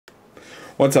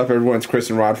What's up, everyone? It's Chris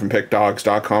and Rod from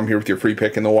Pickdawgz.com here with your free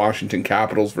pick in the Washington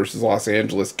Capitals versus Los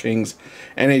Angeles Kings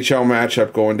NHL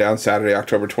matchup going down Saturday,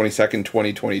 October 22nd,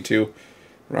 2022.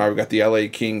 Rod, we've got the LA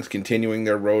Kings continuing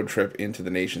their road trip into the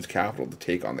nation's capital to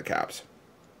take on the Caps.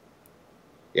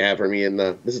 Yeah, for me, and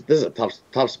this is a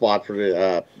tough spot for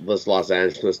this Los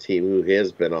Angeles team who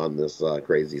has been on this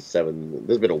crazy seven.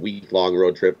 This has been a week-long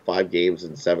road trip, 5 games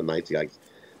in 7 nights. Like,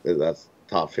 that's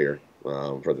tough here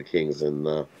for the Kings,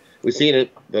 and we've seen it.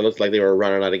 It looks like they were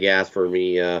running out of gas for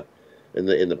me in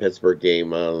the Pittsburgh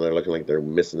game. They're looking like they're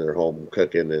missing their home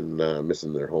cooking and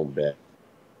missing their home bed.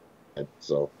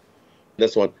 So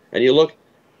this one, and you look,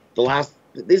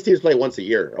 these teams play once a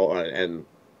year, and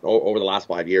over the last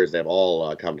 5 years, they've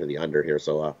all come to the under here.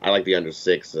 So I like the under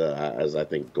 6 as I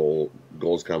think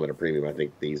goals come at a premium. I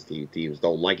think these teams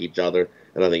don't like each other,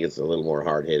 and I think it's a little more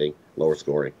hard-hitting, lower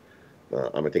scoring. I'm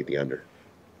going to take the under.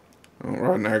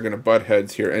 Rod and I are going to butt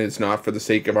heads here, and it's not for the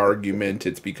sake of argument.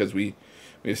 It's because we've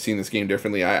seen this game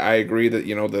differently. I agree that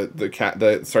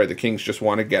the Kings just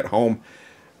want to get home,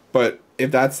 but if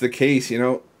that's the case,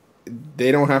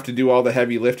 they don't have to do all the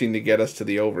heavy lifting to get us to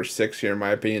the over 6 here. In my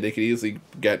opinion, they could easily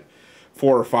get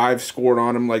 4 or 5 scored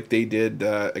on them like they did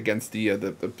against the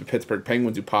Pittsburgh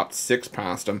Penguins, who popped 6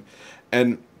 past them,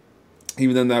 and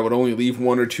even then, that would only leave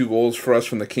 1 or 2 goals for us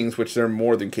from the Kings, which they're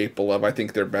more than capable of. I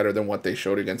think they're better than what they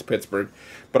showed against Pittsburgh.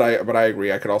 But I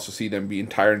agree. I could also see them being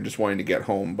tired and just wanting to get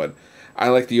home. But I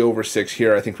like the over 6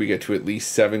 here. I think we get to at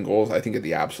least 7 goals. I think at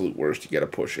the absolute worst, you get a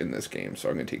push in this game. So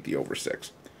I'm going to take the over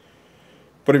 6.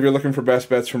 But if you're looking for best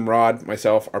bets from Rod,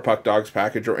 myself, our Puck Dawgz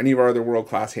package, or any of our other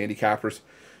world-class handicappers,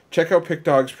 check out Pick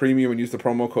Dawgz Premium and use the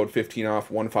promo code 15OFF,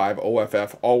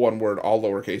 15OFF, all one word, all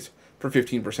lowercase, for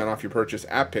 15% off your purchase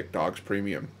at Pick Dawgz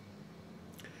Premium.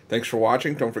 Thanks for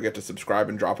watching. Don't forget to subscribe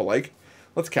and drop a like.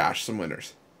 Let's cash some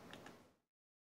winners.